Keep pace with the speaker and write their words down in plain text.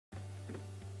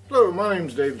Hello, my name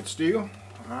is David Steele.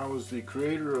 I was the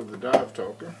creator of the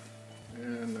DiveTalker,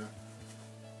 and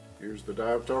here's the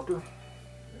DiveTalker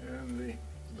and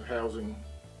the housing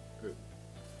that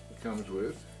it comes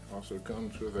with. Also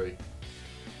comes with a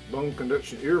bone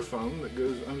conduction earphone that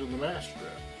goes under the mask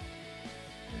strap.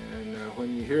 And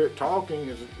when you hear it talking,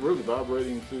 it's really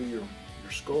vibrating through your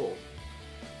skull.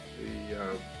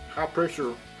 The high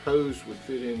pressure hose would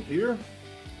fit in here,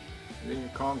 and then your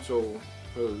console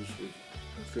hose would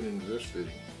fit into this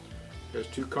fitting. It has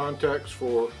two contacts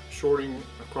for shorting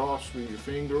across with your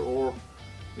finger, or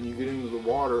when you get into the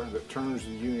water, that turns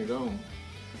the unit on.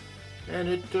 And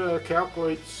it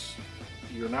calculates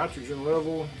your nitrogen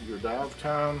level, your dive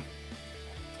time,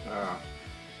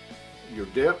 your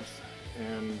depth,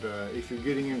 and if you're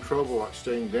getting in trouble like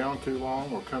staying down too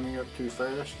long or coming up too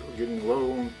fast or getting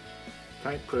low on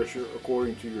tank pressure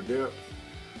according to your depth,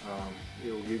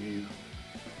 it will give you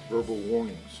verbal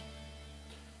warnings.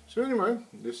 So anyway,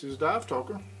 this is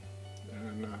DiveTalker,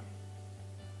 and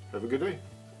have a good day.